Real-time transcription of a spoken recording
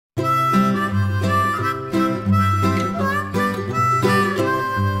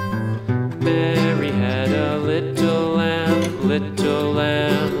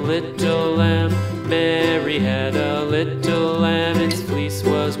little lamb. Mary had a little lamb, its fleece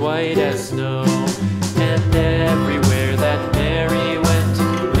was white as snow. And everywhere that Mary went,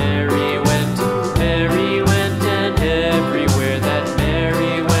 Mary went, Mary went, and everywhere that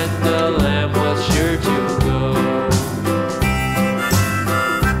Mary went, the lamb was sure to go.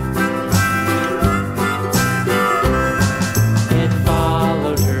 It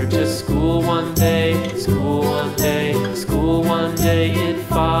followed her to school one day, school one day, school one day. It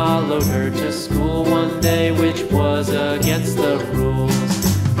followed her to school one day, which was against the rules.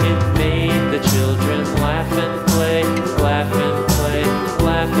 It made the children laugh and play, laugh and play,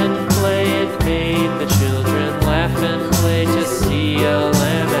 laugh and play. It made the children laugh and play to see a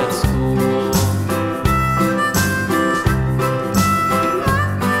lamb at school.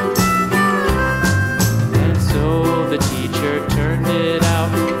 And so the teacher turned it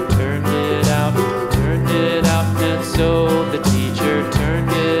out, turned it out, turned it out. And so the teacher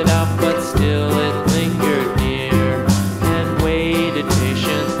turned it out, but still it lingered near and waited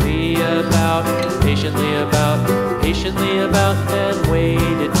patiently about, patiently about, patiently about, and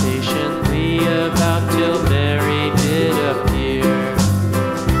waited patiently about till Mary did appear.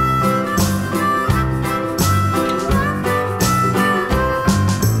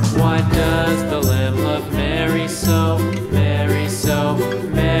 Why does the lamb love Mary so, Mary so,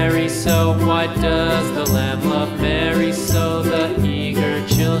 Mary so? Why does the lamb love Mary so? The eager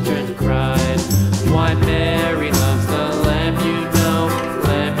children cried. Why Mary loves the lamb, you know,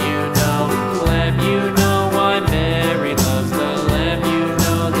 lamb, you know, lamb, you know. Why Mary loves the lamb, you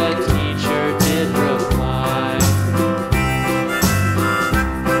know, the teacher did reply.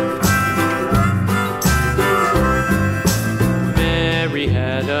 Mary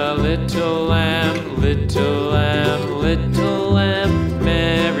had a little lamb, little lamb, little lamb.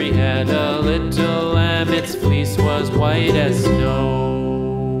 Mary had a little lamb, its fleece was white as snow.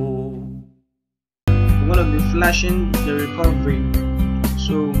 We're going to be flashing the recovery.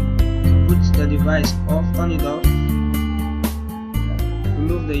 So put the device off, turn it off,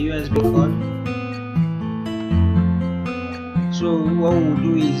 remove the USB cord. So what we'll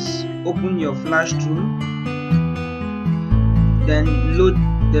do is open your flash tool, then load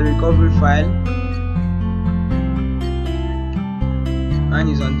the recovery file. Mine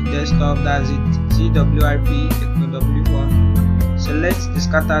is on the desktop, that's it, CWRP Techno W3. Select the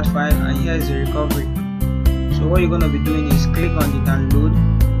scattered file, and here is the recovery. So what you're going to be doing is click on the download.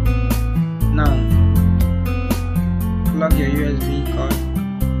 Now plug your USB cord.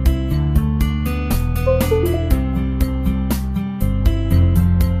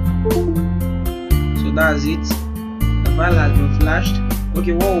 So that's it, the file has been flashed.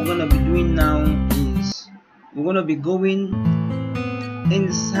 Okay, what we're going to be doing now is we're going to be going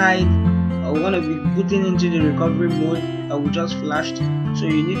inside, or we're going to be putting into the recovery mode that we just flashed. So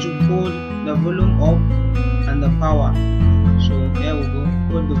you need to hold the volume up and the power. So here we go,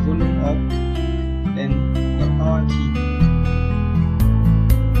 hold the volume up, then the power key.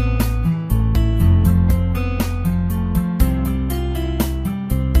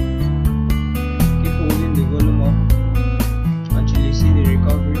 Keep holding the volume up until you see the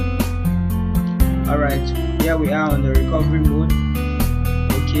recovery. Alright, here we are on the recovery mode.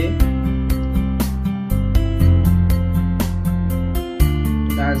 Okay,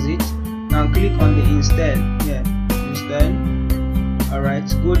 that's it. Now click on the install. Yeah, install. Alright,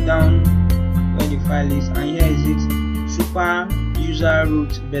 go down where the file is, and here is it, super user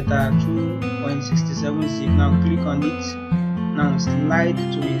root beta 2.67 zip. Now click on it. Now slide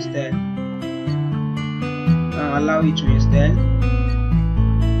to install. Now allow it to install.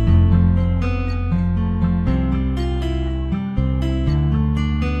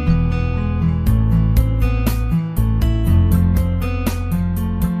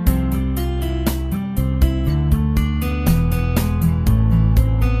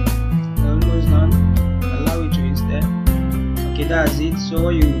 That's it. So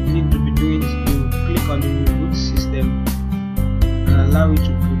what you need to be doing is you click on the reboot system and allow it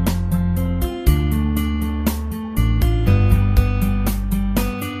to boot.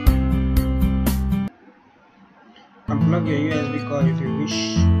 Unplug your USB cord if you wish.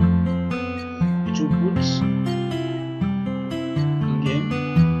 It will boot. Okay.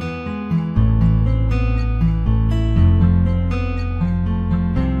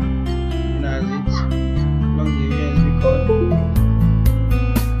 That's it. Plug the USB cord.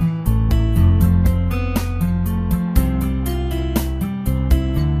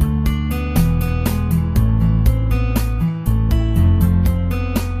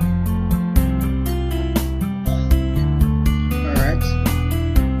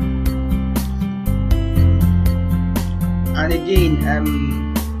 And again,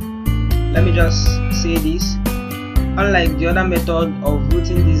 let me just say this. Unlike the other method of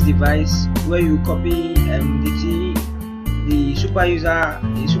rooting this device, where you copy the super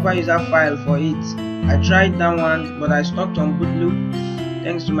user file for it, I tried that one, but I stuck on boot loop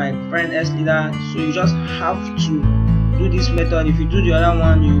thanks to my friend S leader. So you just have to do this method. If you do the other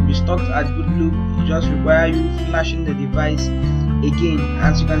one, you will be stuck at boot loop. It just require you flashing the device again.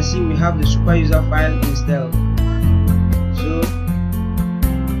 As you can see, we have the super user file installed. So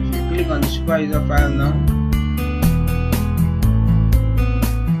if you click on the super user file now,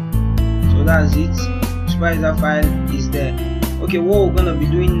 so that's it. Super user file is there. Okay, what we're gonna be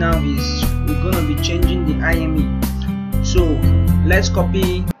doing now is we're gonna be changing the IME. So let's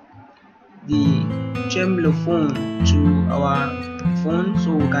copy the tremolo phone to our phone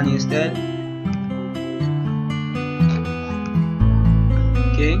so we can install.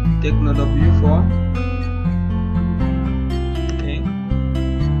 Okay, Techno W3. Okay,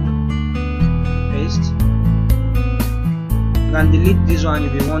 paste. You can delete this one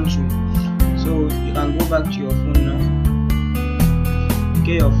if you want to. So you can go back to your phone now.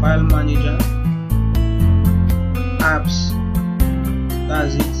 Okay, your file manager, apps,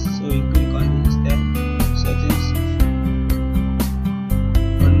 that's it. So you click on this there, settings,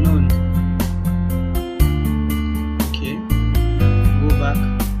 unknown. Okay, go back.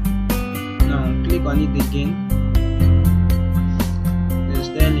 Now click on it again. It's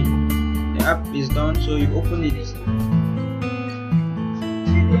telling the app is done, so you open it.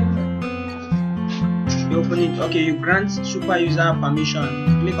 You open it. Okay, you grant super user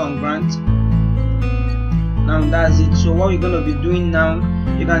permission. Click on grant. Now that's it. So what we're going to be doing now,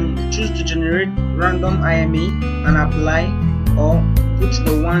 you can choose to generate random IME and apply, or put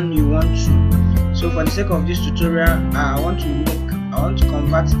the one you want to. So for the sake of this tutorial, I want to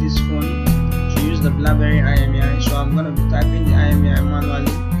convert this phone to use the BlackBerry IMEI. So I'm going to be typing the IMEI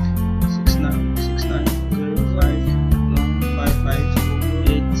manually.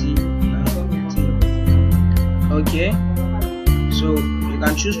 6969055819. Okay, so you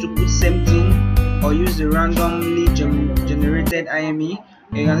can choose to put same thing or use the randomly generated IME. You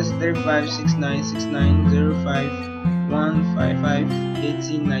can just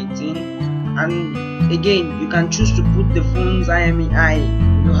 35696905155819, and again you can choose to put the phone's IMEI,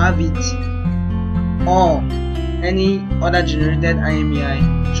 you have it, or any other generated IMEI.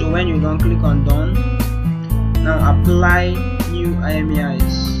 So when you don't, click on done. Now apply new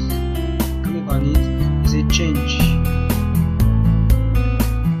IMEIs. Click on it. It's a change.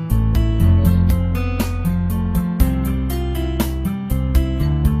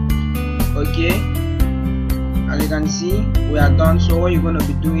 Okay, as you can see, we are done. So what you're going to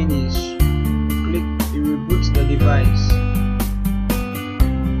be doing is you reboot the device.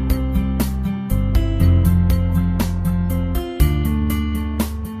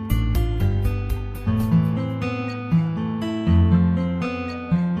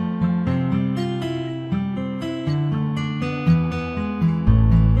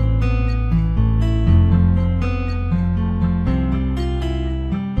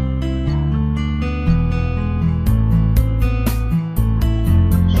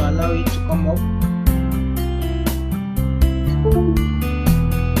 Allow it to come up.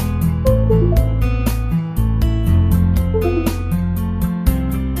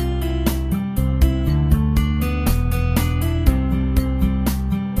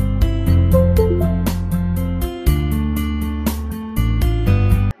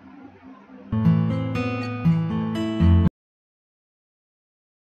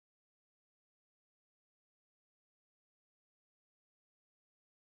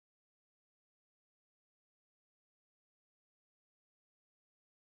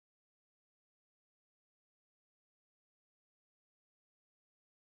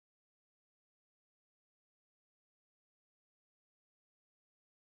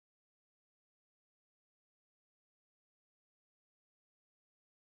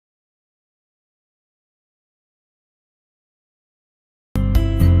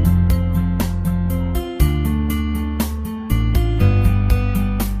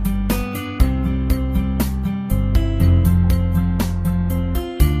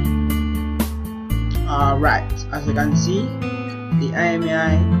 Right, as you can see, the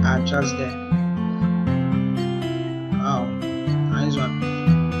IMEI are just there. Wow, nice one.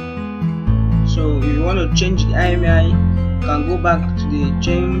 So if you want to change the IMEI, you can go back to the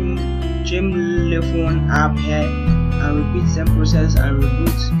phone app here and repeat same process and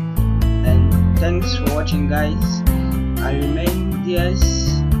reboot. And thanks for watching, guys. I remain DS.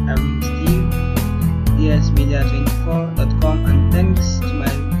 I'm Steve, dsmedia24.com, and thanks to my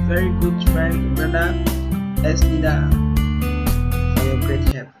very good friend, brother S leader, for your great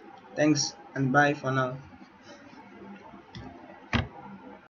help. Thanks and bye for now.